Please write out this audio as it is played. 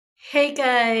Hey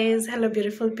guys, hello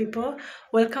beautiful people.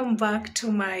 Welcome back to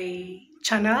my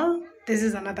channel. This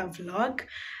is another vlog.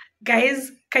 Guys,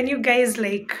 can you guys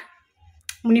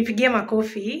munipigie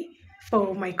makofi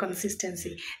for my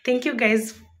consistency. Thank you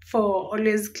guys for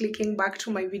always clicking back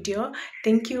to my video.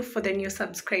 Thank you for the new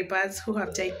subscribers who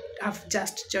have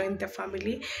just joined the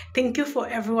family. Thank you for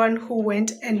everyone who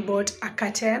went and bought a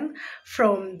curtain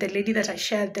from the lady that I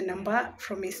shared the number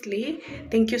from, Miss Lee.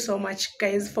 Thank you so much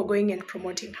guys for going and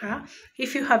promoting her.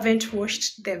 If you haven't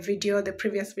watched the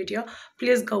previous video,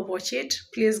 please go watch it.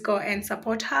 Please go and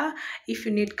support her. If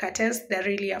you need curtains, they're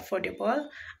really affordable.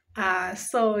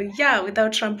 So yeah,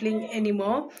 without rambling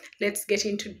anymore, let's get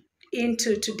into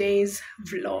today's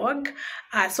vlog.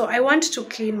 So I want to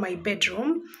clean my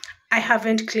bedroom. I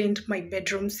haven't cleaned my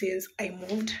bedroom since I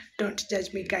moved. Don't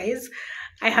judge me, guys.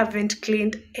 I haven't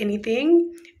cleaned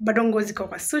anything. Badongo ziko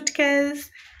kwa suitcase.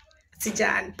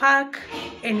 Sija unpack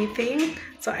anything.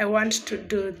 So I want to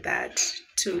do that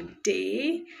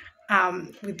today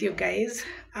with you guys.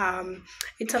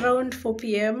 It's around 4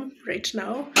 p.m. right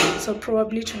now, so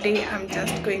probably today I'm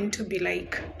just going to be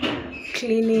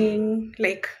cleaning,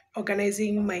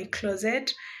 organizing my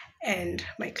closet and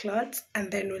my clothes,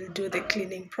 and then we'll do the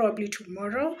cleaning probably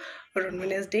tomorrow or on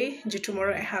Wednesday.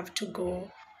 Tomorrow I have to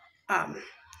go I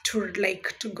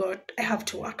have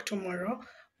to work tomorrow,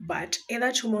 but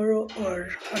either tomorrow or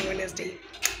on Wednesday.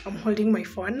 I'm holding my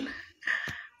phone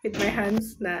with my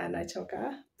hands na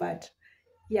choka, but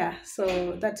yeah,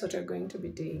 so that's what we're going to be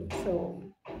doing. So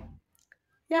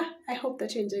yeah, I hope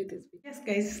that you enjoyed this video. Yes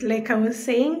guys, like I was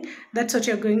saying, that's what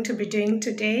you're going to be doing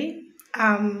today.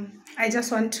 I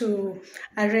just want to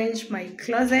arrange my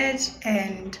closet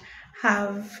and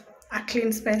have a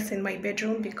clean space in my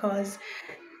bedroom because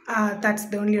that's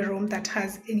the only room that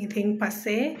has anything per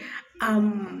se.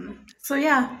 So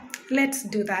yeah, let's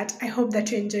do that. I hope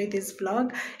that you enjoy this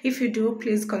vlog. If you do,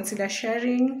 please consider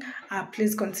sharing,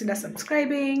 please consider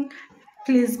subscribing,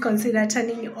 please consider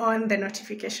turning on the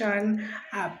notification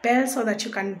bell so that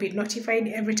you can be notified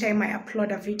every time I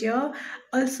upload a video.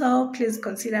 Also, please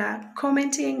consider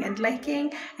commenting and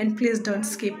liking, and please don't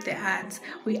skip the ads.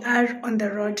 We are on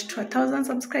the road to 1,000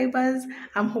 subscribers.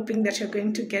 I'm hoping that you're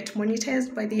going to get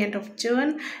monetized by the end of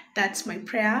June. That's my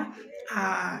prayer,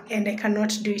 and I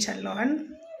cannot do it alone.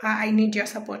 I need your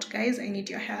support, guys. I need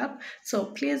your help. So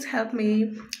please help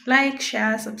me like,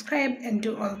 share, subscribe, and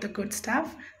do all the good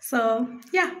stuff. So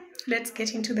yeah, let's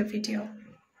get into the video.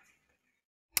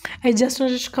 I just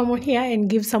wanted to come on here and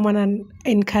give someone an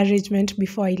encouragement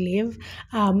before I leave.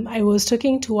 I was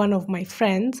talking to one of my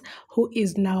friends who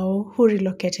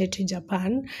relocated to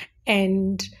Japan,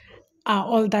 and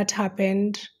all that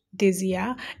happened this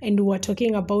year, and we were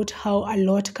talking about how a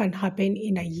lot can happen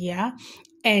in a year.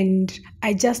 And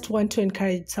I just want to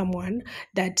encourage someone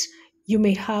that you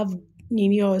may have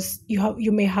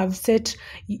you may have set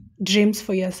dreams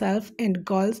for yourself and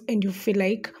goals, and you feel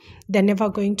like they're never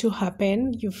going to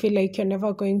happen. You feel like you're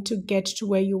never going to get to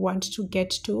where you want to get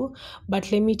to.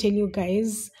 But let me tell you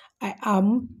guys, I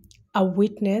am a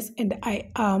witness, and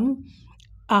I am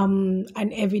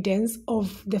an evidence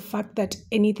of the fact that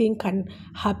anything can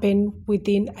happen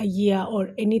within a year,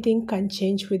 or anything can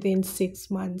change within 6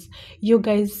 months. You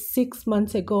guys, 6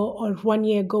 months ago or 1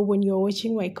 year ago, when you're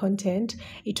watching my content,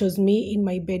 it was me in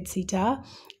my bed sitter,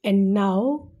 and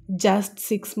now just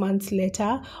 6 months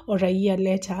later or a year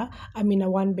later, I'm in a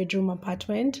 1-bedroom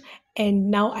apartment, and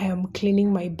now I am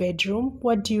cleaning my bedroom.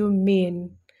 What do you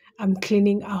mean? I'm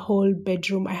cleaning a whole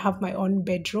bedroom. I have my own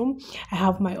bedroom. I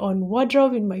have my own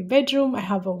wardrobe in my bedroom. I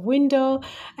have a window.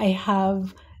 I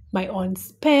have my own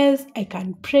space. I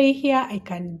can pray here. I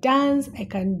can dance. I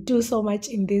can do so much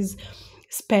in this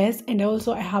space. And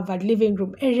also I have a living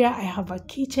room area. I have a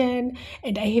kitchen,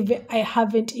 and I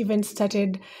haven't even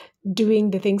started doing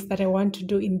the things that I want to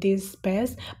do in this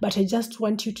space. But I just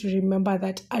want you to remember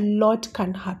that a lot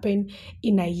can happen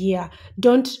in a year.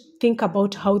 Don't think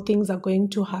about how things are going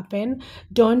to happen.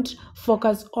 Don't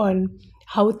focus on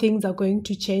how things are going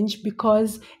to change,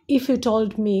 because if you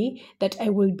told me that I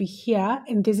will be here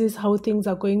and this is how things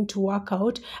are going to work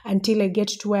out until I get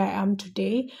to where I am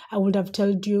today, I would have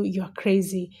told you you're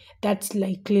crazy. That's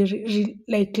literally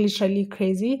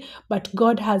crazy. But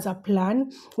God has a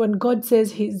plan. When God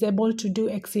says He is able to do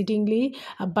exceedingly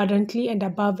abundantly and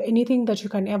above anything that you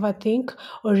can ever think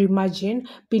or imagine,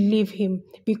 believe Him,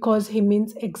 because He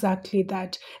means exactly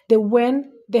that. The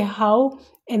when, the how,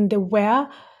 and the where,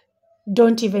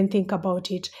 don't even think about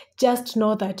it. Just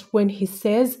know that when He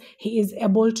says He is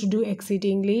able to do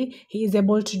exceedingly, He is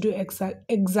able to do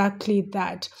exactly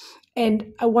that.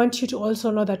 And I want you to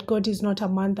also know that God is not a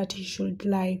man that he should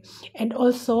lie. And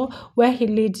also, where he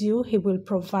leads you, he will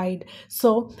provide.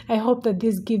 So I hope that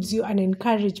this gives you an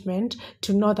encouragement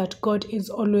to know that God is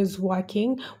always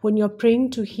working. When you're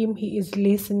praying to him, he is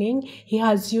listening. He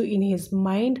has you in his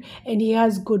mind, and he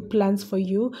has good plans for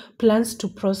you, plans to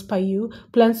prosper you,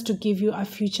 plans to give you a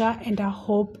future and a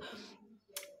hope.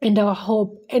 I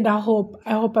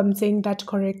hope I'm saying that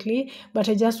correctly, but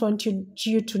I just want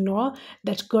you to know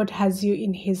that God has you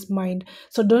in his mind.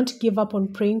 So don't give up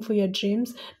on praying for your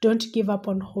dreams. Don't give up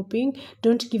on hoping.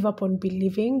 Don't give up on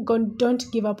believing. Don't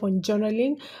give up on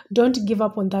journaling. Don't give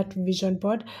up on that vision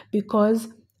board, because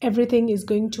everything is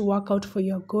going to work out for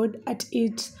your good at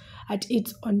its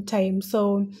own time.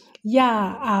 So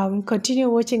yeah, continue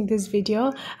watching this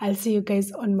video. I'll see you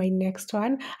guys on my next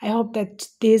one. I hope that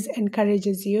this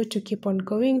encourages you to keep on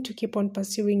going, to keep on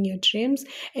pursuing your dreams,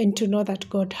 and to know that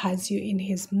God has you in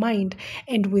his mind,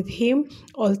 and with him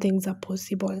all things are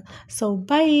possible. So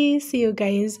bye, see you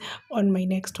guys on my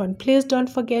next one. Please don't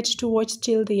forget to watch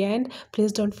till the end.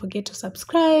 Please don't forget to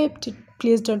subscribe,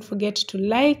 please don't forget to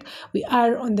like. We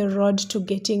are on the road to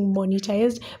getting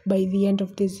monetized by the end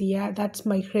of this year. That's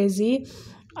my crazy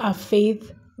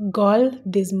faith goal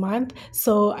this month.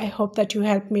 So I hope that you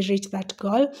help me reach that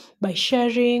goal by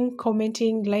sharing,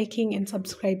 commenting, liking, and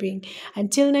subscribing.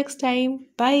 Until next time,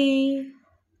 bye.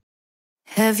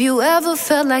 Have you ever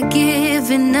felt like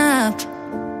giving up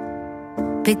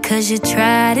because you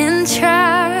tried and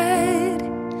tried,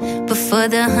 but for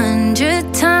the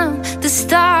 100th time the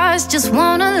stars just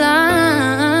won't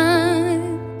align?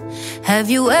 Have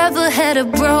you ever had a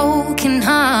broken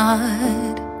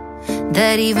heart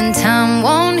that even time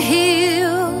won't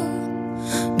heal,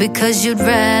 because you'd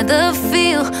rather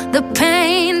feel the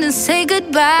pain than say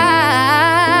goodbye?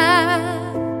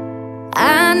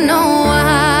 I know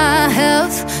I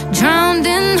have drowned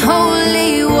in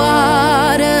holy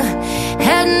water,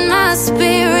 had my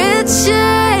spirit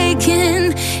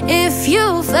shaken. If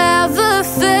you've ever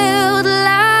felt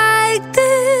like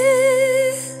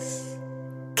this,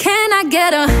 can I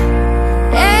get a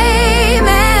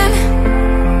amen?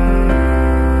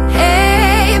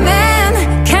 Amen.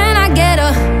 Can I get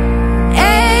a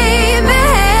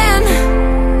amen?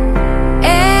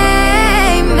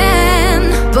 Amen.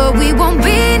 But we won't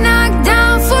be knocked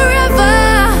down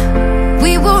forever.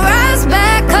 We will rise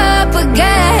back up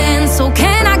again. So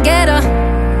can I get a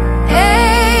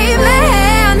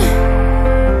amen?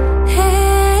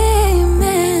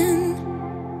 Amen.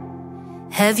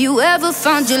 Have you ever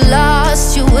found you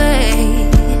lost your way,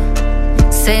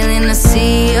 sailing a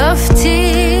sea of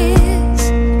tears,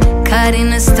 caught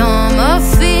in a storm of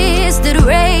fears that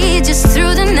rages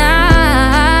through the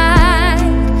night?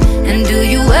 And do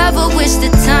you ever wish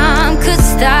that time could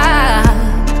stop,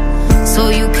 so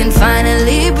you can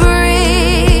finally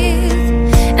breathe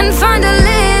and find a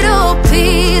little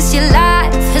peace your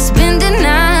life has been denied?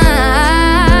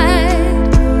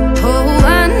 Oh,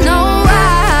 I know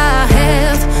I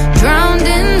have drowned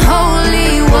in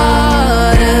holy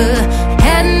water,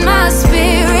 had my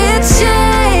spirit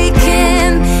shaken.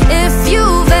 If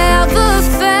you've ever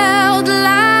felt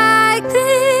like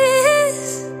this,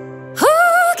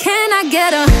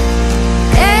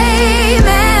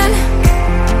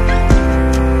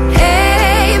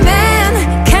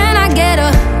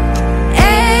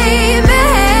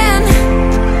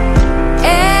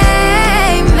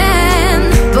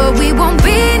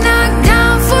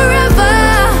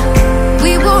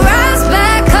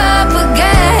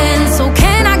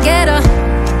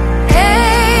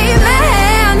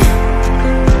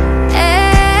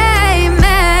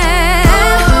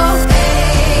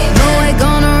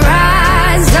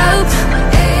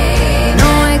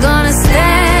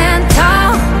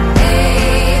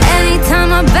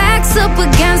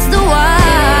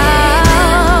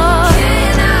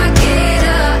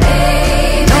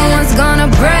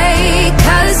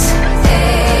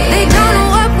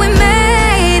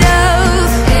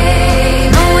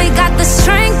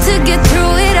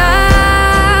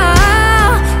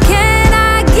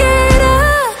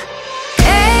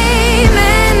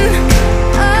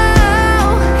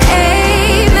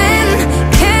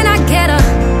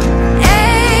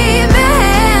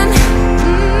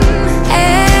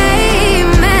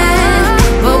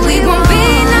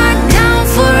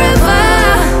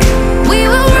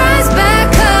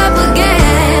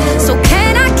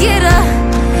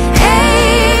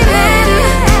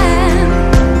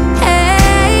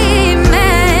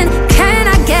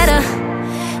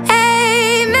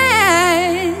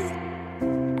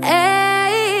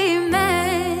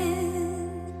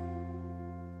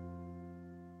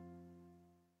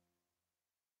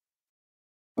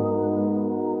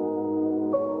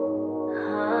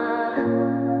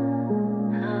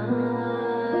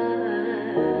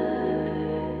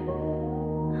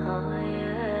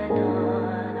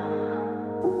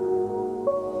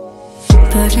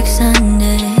 Perfect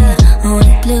Sunday,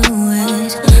 only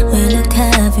bluish. We looked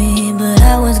happy, but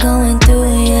I was going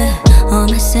through, yeah. All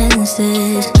my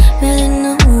senses, really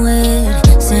know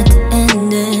it. Set to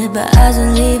end it, but I was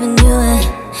leaving you and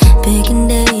picking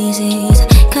daisies,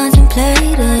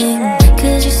 contemplating.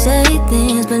 Cause you say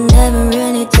things, but never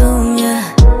really do, yeah.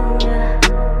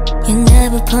 You're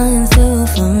never pulling through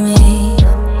for me.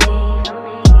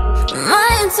 My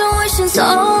intuition's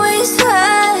always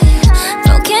right.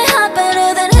 Broken heart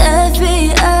better than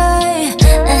FBI.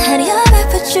 I had your back,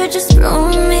 but you just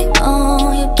proved me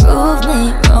wrong. You proved me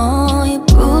wrong, you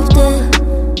proved it.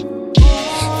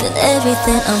 Then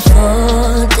everything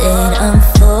unfolded,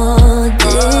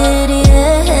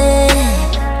 yeah.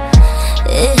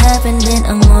 It happened in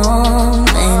a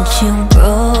moment, you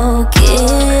broke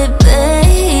it,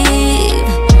 babe.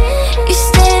 You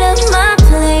stayed in my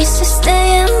place, you stay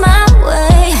in my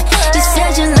way. You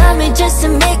said you love me just to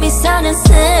make me sound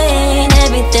insane.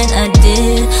 Everything I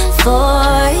did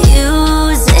for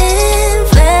you's in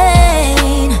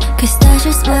vain. Cause that's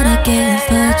just what I get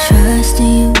for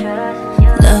trusting you,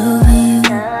 loving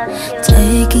you,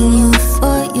 taking you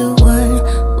for your word.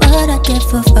 What I get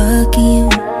for fucking you,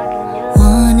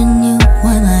 wanting you,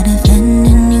 while I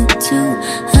defending you too.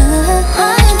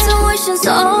 My intuition's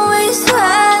always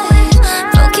right.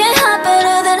 Broken heart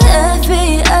better than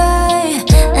FBI.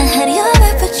 I had your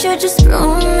back, but you just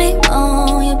proved me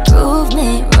wrong. You proved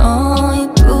me wrong, you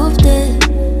proved it.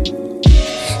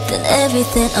 Then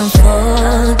everything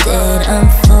unfolded,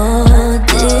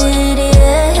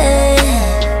 yeah.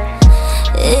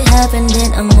 It happened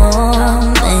in a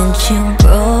moment, you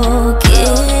broke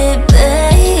it,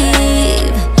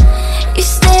 babe. You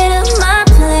stayed in my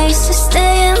place, you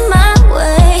stay in my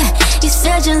way. You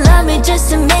said you love me just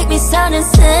to make me sound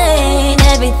insane.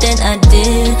 Everything I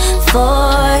did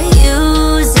for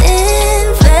you's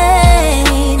in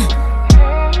vain.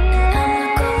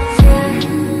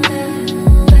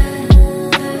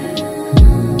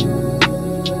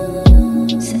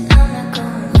 Said I'm not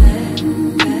going back,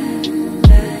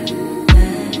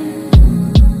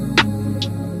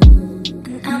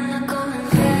 and I'm not going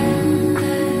back.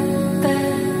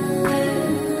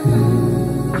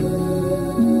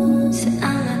 Said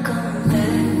I'm not going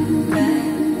back.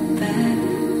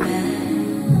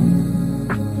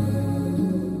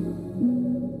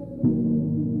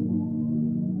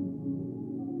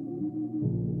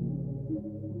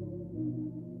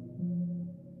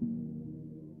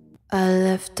 I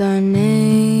left our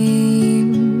names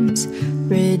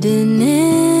written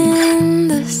in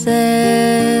the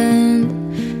sand.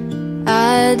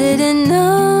 I didn't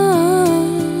know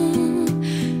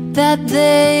that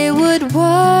they would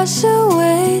wash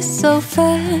away so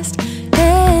fast,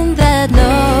 and that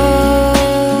note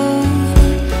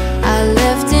I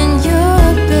left in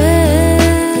your bed.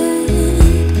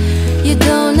 You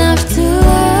don't have to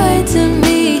lie to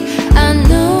me, I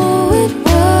know it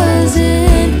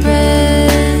wasn't read.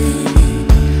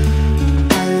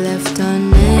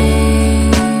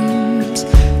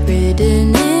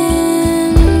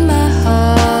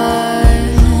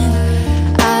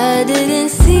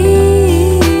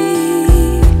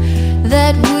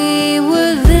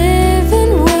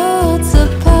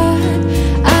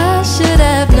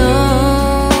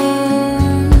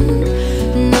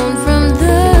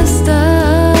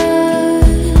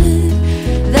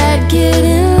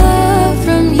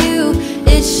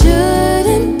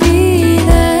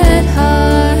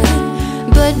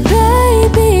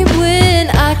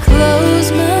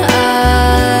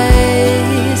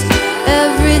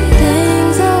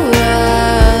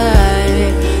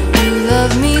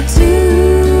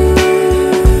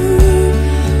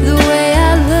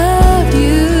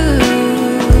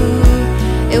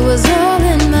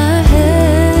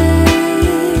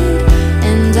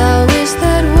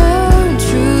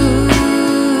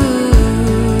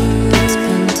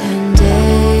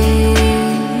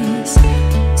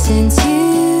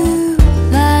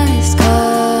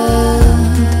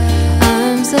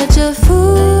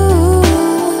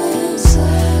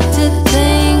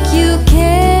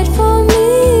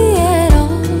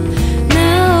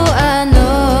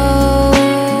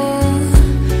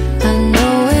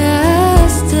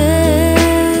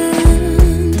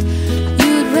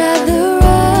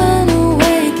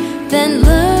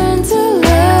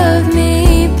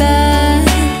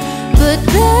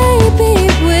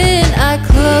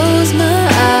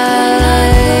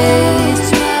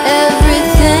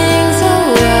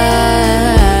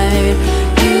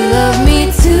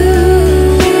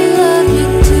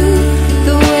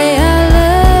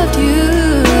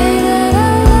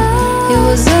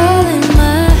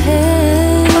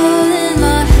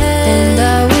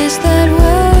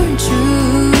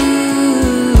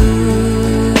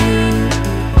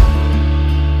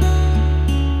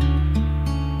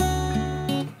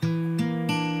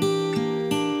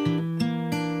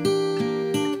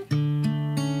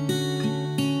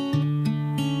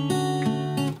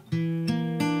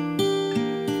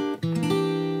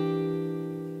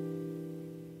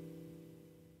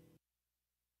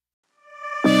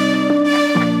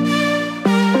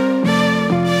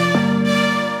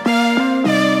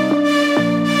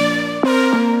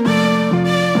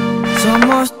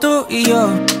 y yo.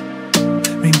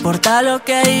 No importa lo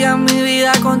que digan, mi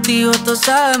vida contigo tú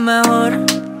sabes mejor.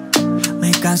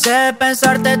 Me cansé de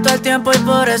pensarte todo el tiempo y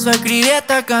por eso escribí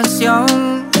esta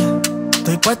canción.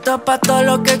 Estoy puesto pa' todo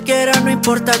lo que quieras, no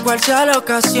importa cuál sea la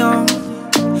ocasión.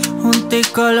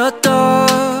 Juntico los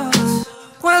dos.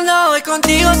 Cuando voy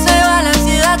contigo se va la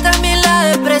ansiedad, también la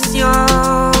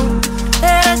depresión.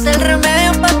 Eres el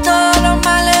remedio pa' todos los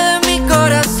males de mi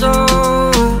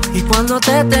corazón. Y cuando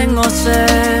te tengo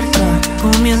cerca,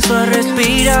 comienzo a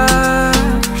respirar.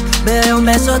 Veo un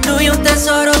beso tuyo, un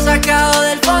tesoro sacado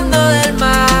del fondo del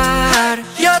mar.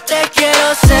 Yo te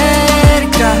quiero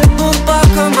cerca, un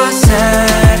poco más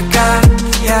cerca.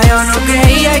 Ya yo no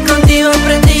creía y contigo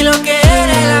aprendí lo que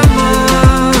era el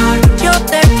amor. Yo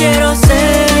te quiero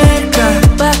cerca,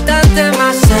 bastante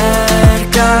más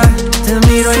cerca. Te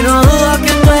miro y no dudo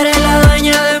que tú eres la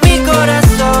dueña de mi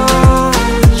corazón.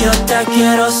 Yo te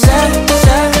quiero cerca,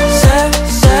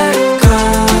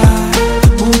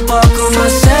 un poco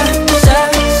más cerca.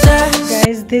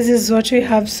 Guys, this is what we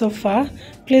have so far.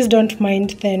 Please don't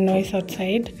mind the noise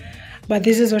outside, but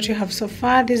this is what you have so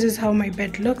far. This is how my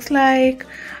bed looks like.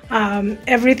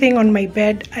 Everything on my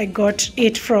bed I got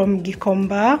it from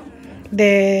Gikomba.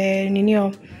 The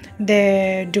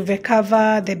duvet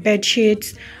cover, the bed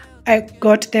sheets, I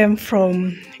got them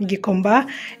from Gikomba.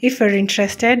 If you're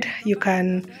interested, you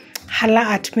can holla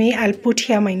at me. I'll put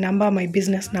here my number, my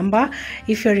business number.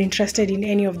 If you're interested in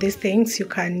any of these things, you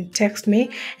can text me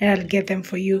and I'll get them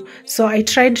for you. So I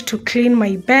tried to clean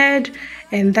my bed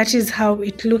and that is how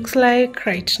it looks like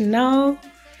right now.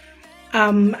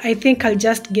 I think I'll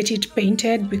just get it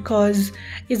painted because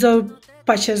hizo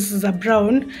patches za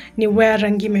brown ni where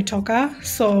rangi imetoka,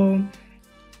 so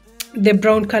the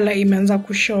brown color imeanza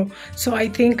kushow. So I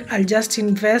think I'll just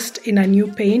invest in a new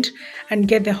paint and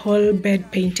get the whole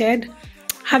bed painted.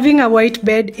 Having a white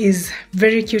bed is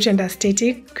very cute and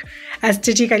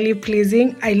aesthetically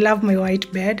pleasing. I love my white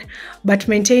bed, but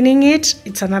maintaining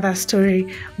it's another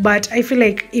story. But I feel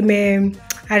like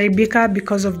imeharibika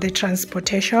because of the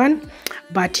transportation.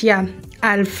 But yeah,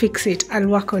 I'll fix it. I'll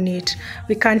work on it.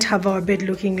 We can't have our bed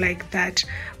looking like that.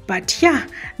 But yeah,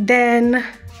 then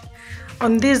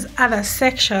on this other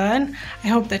section, I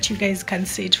hope that you guys can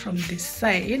see it from this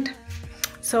side.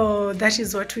 So that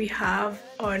is what we have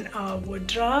on our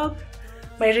wardrobe.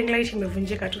 My ring light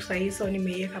imevunjika tu sahi, so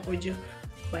nimeiweka hapo juu.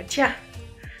 But yeah,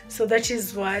 so that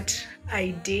is what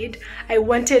I did. I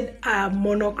wanted a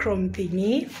monochrome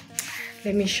thingy.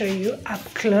 Let me show you up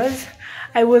close.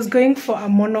 I was going for a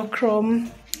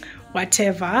monochrome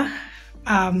whatever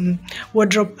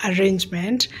wardrobe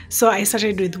arrangement. So I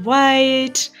started with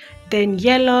white, then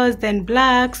yellows, then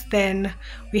blacks, then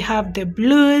we have the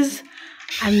blues,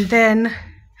 and then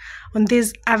on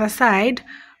this other side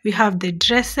we have the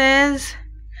dresses,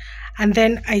 and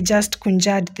then I just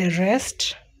kunjad the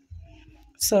rest.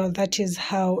 So that is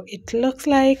how it looks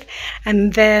like.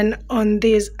 And then on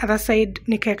this other side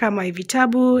nikeka my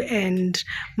vitabu and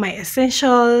my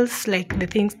essentials, like the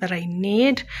things that I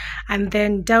need. And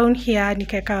then down here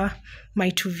nikeka my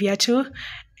tuviatu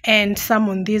and some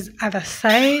on this other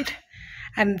side.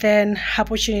 And then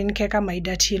hapo chini nikeka my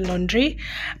dirty laundry.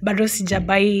 Bado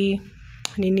sijabai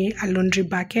a laundry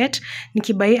bucket.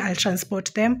 Nikibai, I'll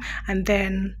transport them, and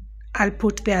then I'll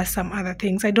put there some other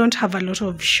things. I don't have a lot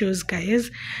of shoes, guys.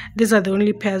 These are the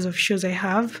only pairs of shoes I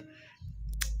have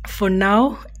for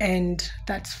now, and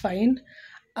that's fine.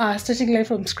 Starting life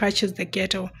from scratch is the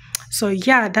ghetto. So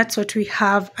yeah, that's what we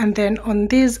have. And then on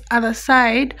this other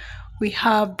side we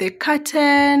have the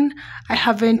curtain. I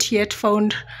haven't yet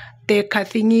found the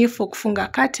kathingi for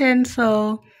kufunga curtain,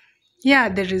 so yeah,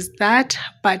 there is that,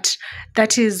 but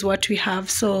that is what we have.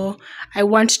 So I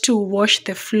want to wash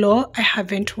the floor. I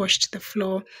haven't washed the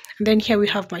floor. And then here we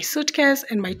have my suitcase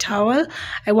and my towel.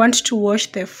 I want to wash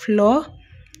the floor.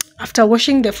 After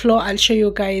washing the floor, I'll show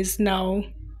you guys now.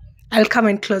 I'll come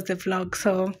and close the vlog.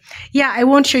 So yeah, I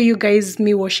won't show you guys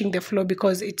me washing the floor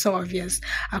because it's so obvious.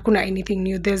 Hakuna anything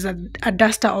new. There's a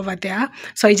duster over there,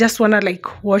 so I just wanna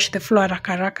like wash the floor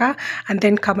raka and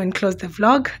then come and close the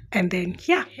vlog. And then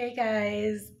yeah, hey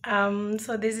guys,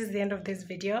 so this is the end of this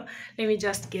video. Let me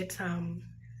just get some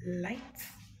lights.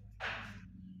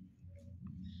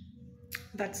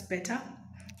 That's better.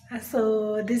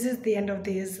 So this is the end of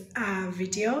this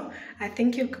video. I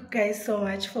thank you guys so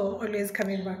much for always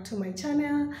coming back to my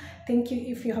channel. Thank you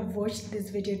if you have watched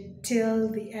this video till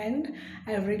the end.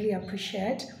 I really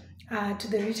appreciate. To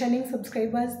the returning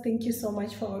subscribers, thank you so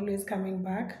much for always coming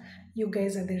back. You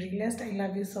guys are the realest. I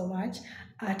love you so much.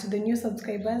 To the new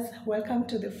subscribers, welcome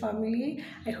to the family.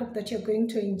 I hope that you're going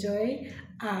to enjoy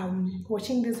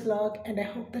watching this vlog, and I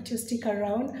hope that you stick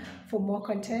around for more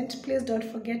content. Please don't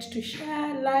forget to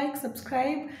share, like,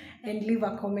 subscribe, and leave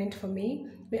a comment for me.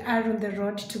 We are on the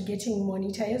road to getting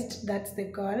monetized. That's the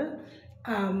goal.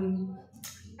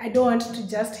 I don't want to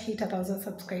just hit 1,000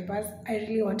 subscribers. I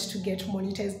really want to get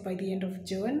monetized by the end of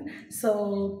June.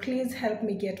 So please help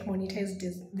me get monetized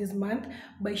this month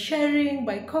by sharing,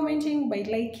 by commenting, by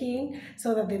liking,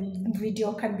 so that the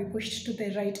video can be pushed to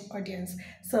the right audience.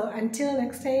 So until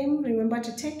next time, remember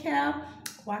to take care,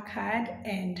 work hard,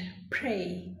 and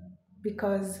pray,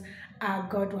 because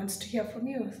God wants to hear from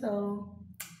you. So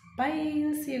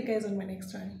bye. See you guys on my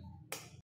next one.